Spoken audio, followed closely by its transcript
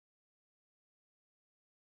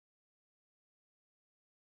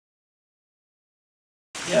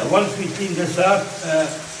Yeah, once we clean this out,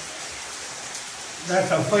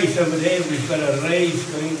 that's our face over there. We've got a raise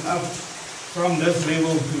going up from this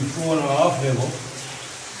level to 4.5 level.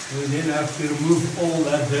 We then have to remove all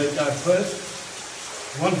that dirt out first.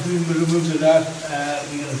 Once we remove the dirt,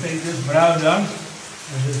 we're going to take this brow down,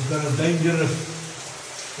 and it's got a dangerous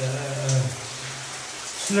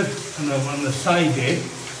slit on the side there.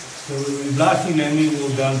 So we'll be blasting the hanging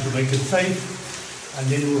wall down to make it safe, and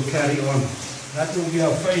then we'll carry on. That will be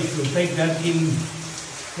our face. We'll take that in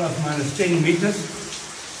plus minus 10 meters.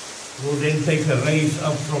 We'll then take a raise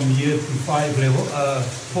up from here to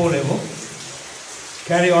 4 level.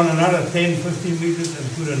 Carry on another 10-15 meters and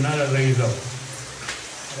put another raise up.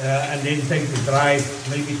 And then take the drive,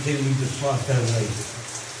 maybe 10 meters past that raise.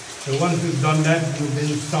 So once we've done that, we'll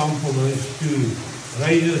then sample those two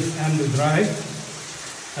raises and the drive,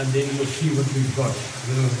 and then we'll see what we've got,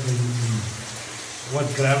 what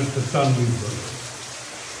grams per ton we've got.